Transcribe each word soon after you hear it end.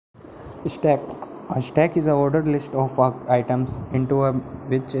Stack. A stack is a ordered list of items into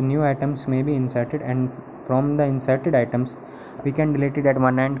which new items may be inserted, and from the inserted items we can delete it at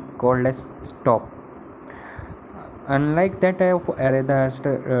one end, called as top. Unlike that of array,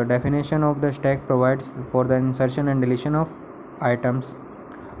 the definition of the stack provides for the insertion and deletion of items,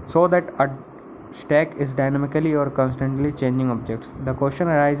 so that a stack is dynamically or constantly changing objects. The question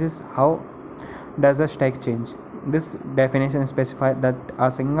arises, how does a stack change? This definition specifies that a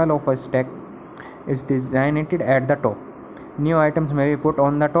single of a stack is designated at the top. New items may be put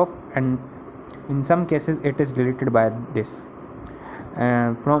on the top, and in some cases it is deleted by this.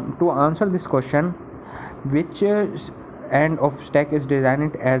 From to answer this question, which end of stack is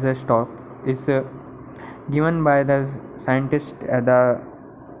designed as a stop is given by the scientist. The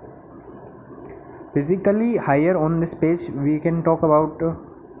physically higher on this page we can talk about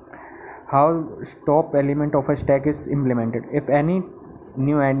how stop element of a stack is implemented. If any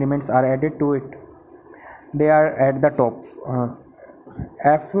new elements are added to it, they are at the top.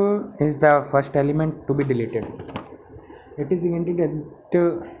 F is the first element to be deleted. It is indicated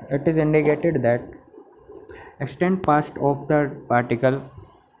that extend past of the particle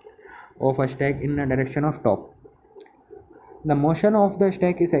of a stack in the direction of top. The motion of the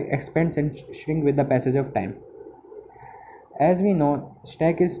stack is expands and shrink with the passage of time. As we know,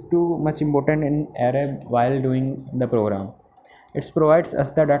 stack is too much important in array while doing the program. It provides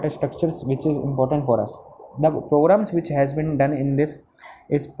us the data structures which is important for us. The programs which has been done in this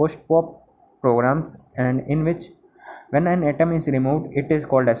is push pop programs, and in which when an atom is removed it is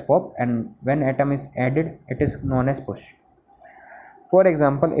called as pop, and when atom is added it is known as push. For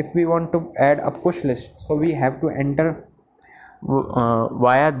example, if we want to add a push list, so we have to enter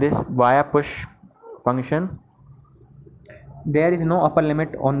via push function. There is no upper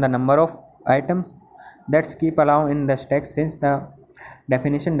limit on the number of items that keep allowed in the stack, since the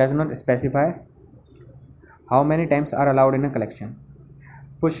definition does not specify how many times are allowed in a collection.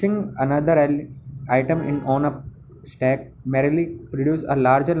 Pushing another item on a stack merely produces a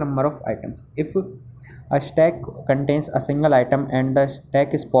larger number of items. If a stack contains a single item and the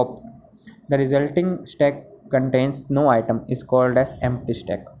stack is popped, the resulting stack contains no item is called as empty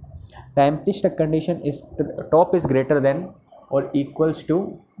stack. The empty stack condition is top is greater than or equals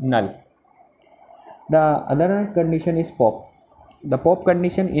to null. The other condition is pop. The pop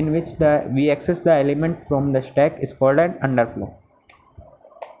condition, in which we access the element from the stack, is called an underflow.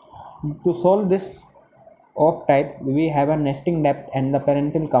 To solve this of type, we have a nesting depth and the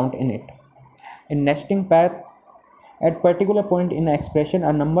parental count in it. In nesting path, at particular point in the expression,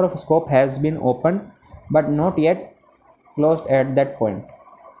 a number of scope has been opened but not yet closed at that point.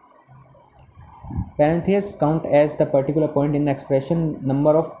 Parentheses count as the particular point in the expression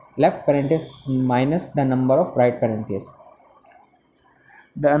number of left parenthesis minus the number of right parenthesis.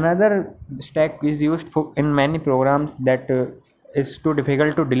 The another stack is used in many programs that is too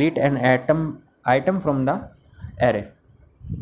difficult to delete an item from the array.